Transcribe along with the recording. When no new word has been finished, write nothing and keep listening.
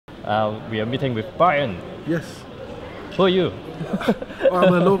we are meeting with Bryan. Yes. Who are you?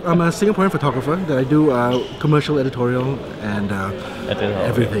 I'm a Singaporean photographer that I do commercial, editorial, and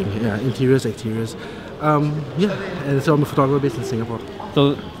everything. Yeah, interiors, exteriors. Yeah, and so I'm a photographer based in Singapore.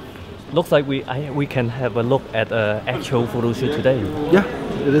 So, looks like we can have a look at an actual photo shoot today. Yeah,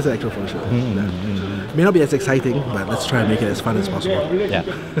 it is an actual photo shoot. May not be as exciting, but let's try and make it as fun as possible. Yeah.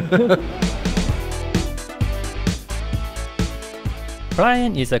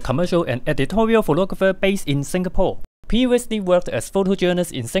 Bryan is a commercial and editorial photographer based in Singapore. Previously worked as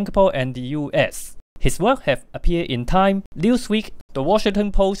photojournalist in Singapore and the US. His work have appeared in Time, Newsweek, The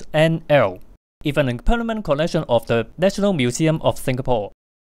Washington Post, and Elle, even a permanent collection of the National Museum of Singapore.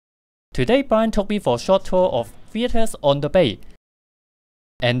 Today, Bryan took me for a short tour of theatres on the Bay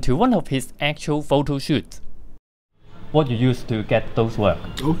and to one of his actual photo shoots. What you use to get those work?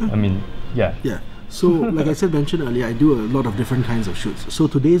 Okay. I mean, yeah. Yeah. So, like I mentioned earlier, I do a lot of different kinds of shoots. So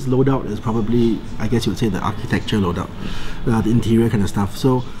today's loadout is probably, I guess you would say, the architecture loadout, the interior kind of stuff.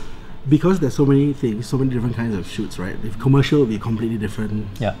 So, because there's so many things, so many different kinds of shoots, right? If commercial will be completely different.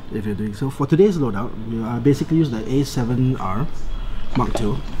 Yeah. If you're doing so, for today's loadout, we basically use the A7R Mark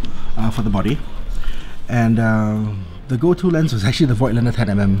II for the body, and the go-to lens was actually the Voigtlander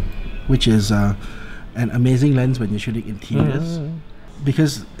 10mm, which is an amazing lens when you're shooting interiors.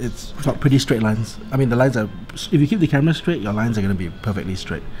 Because it's got pretty straight lines. I mean, the lines are, if you keep the camera straight, your lines are going to be perfectly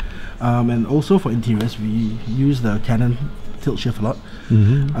straight. And also for interiors, we use the Canon tilt shift a lot.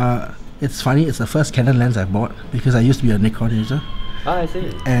 It's funny, it's the first Canon lens I bought because I used to be a Nikon user. I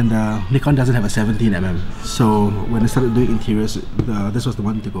see. And Nikon doesn't have a 17mm. So when I started doing interiors, this was the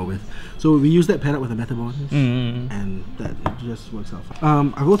one to go with. So we use that paired up with a Metabone, and that just works out.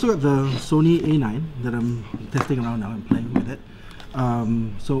 I've also got the Sony A9 that I'm testing around now and playing with it.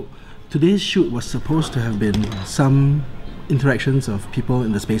 So today's shoot was supposed to have been some interactions of people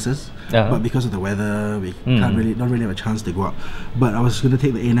in the spaces, but because of the weather, we don't really have a chance to go out. But I was going to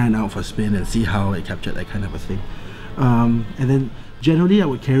take the A9 out for a spin and see how it captured that kind of a thing. And then generally I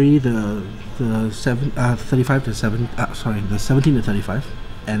would carry the 35 to 7, the 17 to 35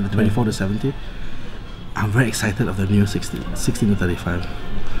 and the 24 to 70. I'm very excited of the new 16 to 35.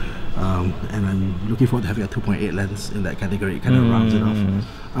 And I'm looking forward to having a 2.8 lens in that category. It kind of rounds it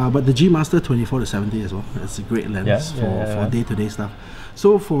off. But the G Master 24 to 70 as well. It's a great lens for day-to-day stuff.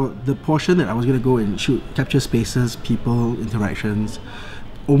 So for the portion that I was going to go and capture spaces, people, interactions,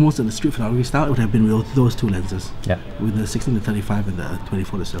 almost in the street photography style, it would have been with those two lenses. With the 16 to 35 and the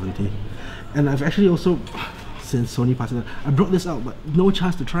 24 to 70. And I've actually also, since Sony passed it, I brought this out, but no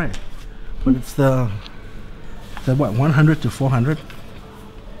chance to try it. But it's the what, 100 to 400.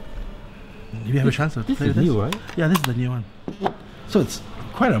 Do you have a chance to play this? This is new, right? Yeah, this is the new one. So it's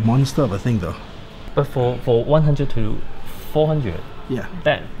quite a monster of a thing, though. But for 100 to 400, yeah,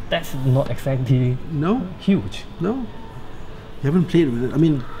 that's not exactly huge. No, you haven't played with it. I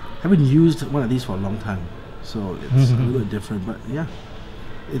mean, I haven't used one of these for a long time, so it's a little bit different. But yeah,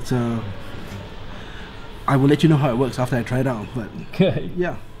 it's I will let you know how it works after I try it out. But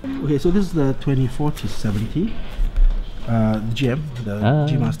yeah, okay. So this is the 24 to 70, the GM, the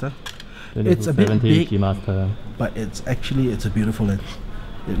G Master. It's a bit big, but it's a beautiful lens.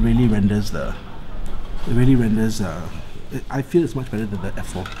 It really renders I feel it's much better than the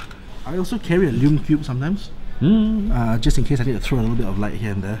f4. I also carry a Lume Cube sometimes, just in case I need to throw a little bit of light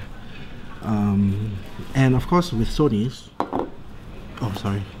here and there. And of course with Sony's,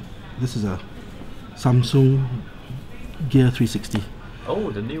 this is a Samsung Gear 360.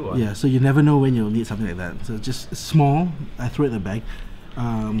 Oh, the new one. Yeah, so you never know when you'll need something like that. So just small, I throw it in the bag.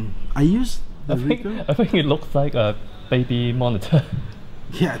 I use the I think it looks like a baby monitor.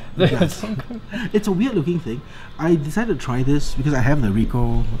 Yeah, it's a weird looking thing. I decided to try this because I have the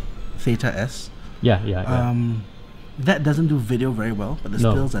Ricoh Theta S. That doesn't do video very well, but the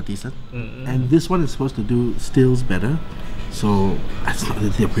stills are decent. And this one is supposed to do stills better. So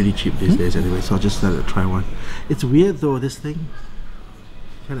they're pretty cheap these days anyway, so I just decided to try one. It's weird though, this thing.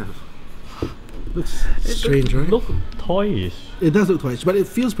 Kind of looks strange, right? Looks toyish. It does look toyish, but it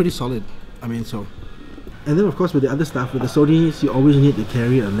feels pretty solid. I mean, so. And then of course with the other stuff, with the Sonys, you always need to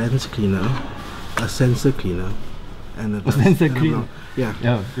carry a lens cleaner, a sensor cleaner, and a sensor cleaner.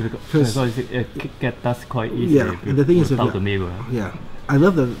 Yeah, because it get dust quite easy. Yeah, and the thing is, without the mirror. Yeah, I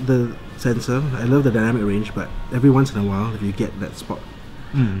love the sensor. I love the dynamic range, but every once in a while, if you get that spot,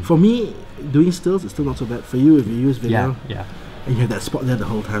 for me, doing stills is still not so bad. For you, if you use video, and you have that spot there the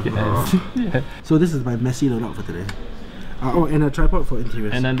whole time. So this is my messy loadout for today. And a tripod for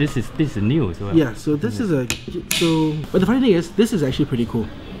interiors. And then this is new as well. Yeah, so this is but the funny thing is, this is actually pretty cool.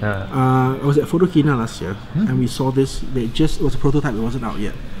 I was at Photokina last year, and we saw this. It was a prototype, it wasn't out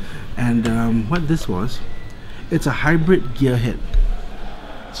yet. And what this was, it's a hybrid gear head.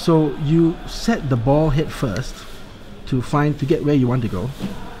 So you set the ball head first to get where you want to go.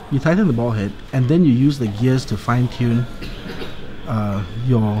 You tighten the ball head, and then you use the gears to fine tune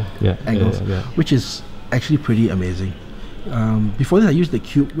your angles, which is actually pretty amazing. Before this I used the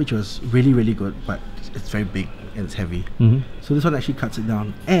cube, which was really good, but it's very big and it's heavy. So this one actually cuts it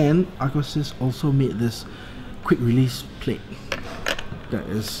down. And Arcosys also made this quick release plate that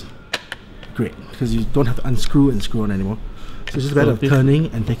is great, because you don't have to unscrew and screw on anymore. So it's just a matter of turning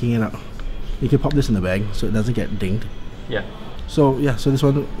and taking it out. You can pop this in the bag so it doesn't get dinged. So this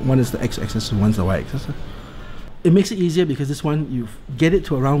one is the x-axis and one's the y-axis. It makes it easier because this one, you get it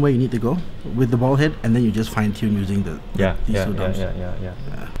to around where you need to go with the ball head, and then you just fine tune using these two knobs.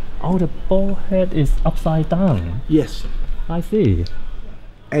 Oh, the ball head is upside down. Yes, I see.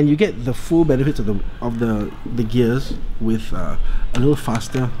 And you get the full benefits of the gears with a little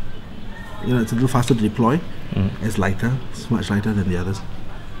faster. You know, it's a little faster to deploy. It's lighter. It's much lighter than the others.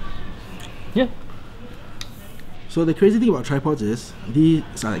 Yeah. So the crazy thing about tripods is these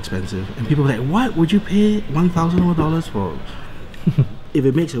are expensive, and people are like, "What would you pay $1,000 more for?" If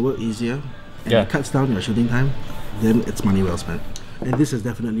it makes your work easier and it cuts down your shooting time, then it's money well spent. And this has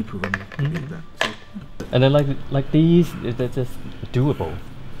definitely proven to be that. So. And then like these, they're just doable.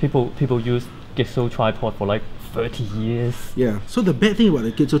 People use Gitzo tripod for like 30 years. Yeah. So the bad thing about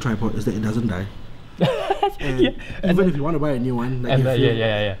the Gitzo tripod is that it doesn't die. And even if you want to buy a new one, like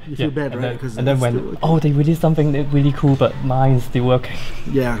you feel bad, right? And then when they release something really cool, but mine is still working.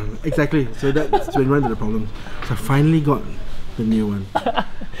 Yeah, exactly. So that's when you run into the problem. So I finally got the new one.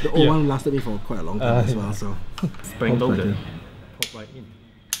 The old one lasted me for quite a long time as well. So spring loaded. Pop right in.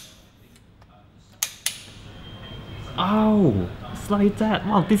 Oh, it's like that.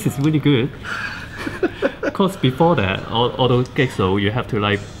 Wow, this is really good. Because before that, although Gitzo, you have to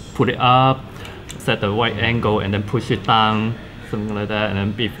like put it up, set the right angle, and then push it down, something like that.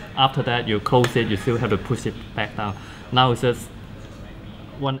 And then after that, you close it, you still have to push it back down. Now it's just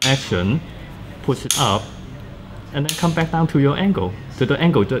one action, push it up, and then come back down to your angle, to the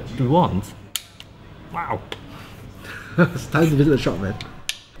angle that you want. Wow. It's time to visit the shop, man.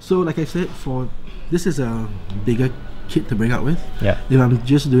 So like I said, this is a bigger kit to bring out with. If I'm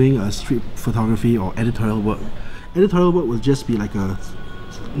just doing a street photography or editorial work will just be like a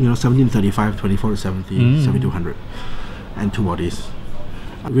 17-35, 24-70, 7200, and two bodies.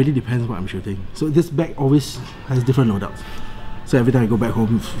 It really depends what I'm shooting. So this bag always has different loadouts. So every time I go back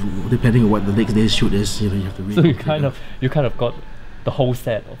home, depending on what the next day's shoot is, you have to read. So you kind of got the whole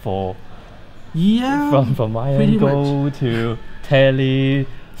set for from my angle to tele,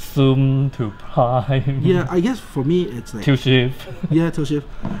 zoom to prime. Yeah, I guess for me it's like tilt shift. Yeah, tilt shift.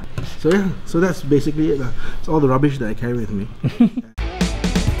 So so that's basically it. It's all the rubbish that I carry with me.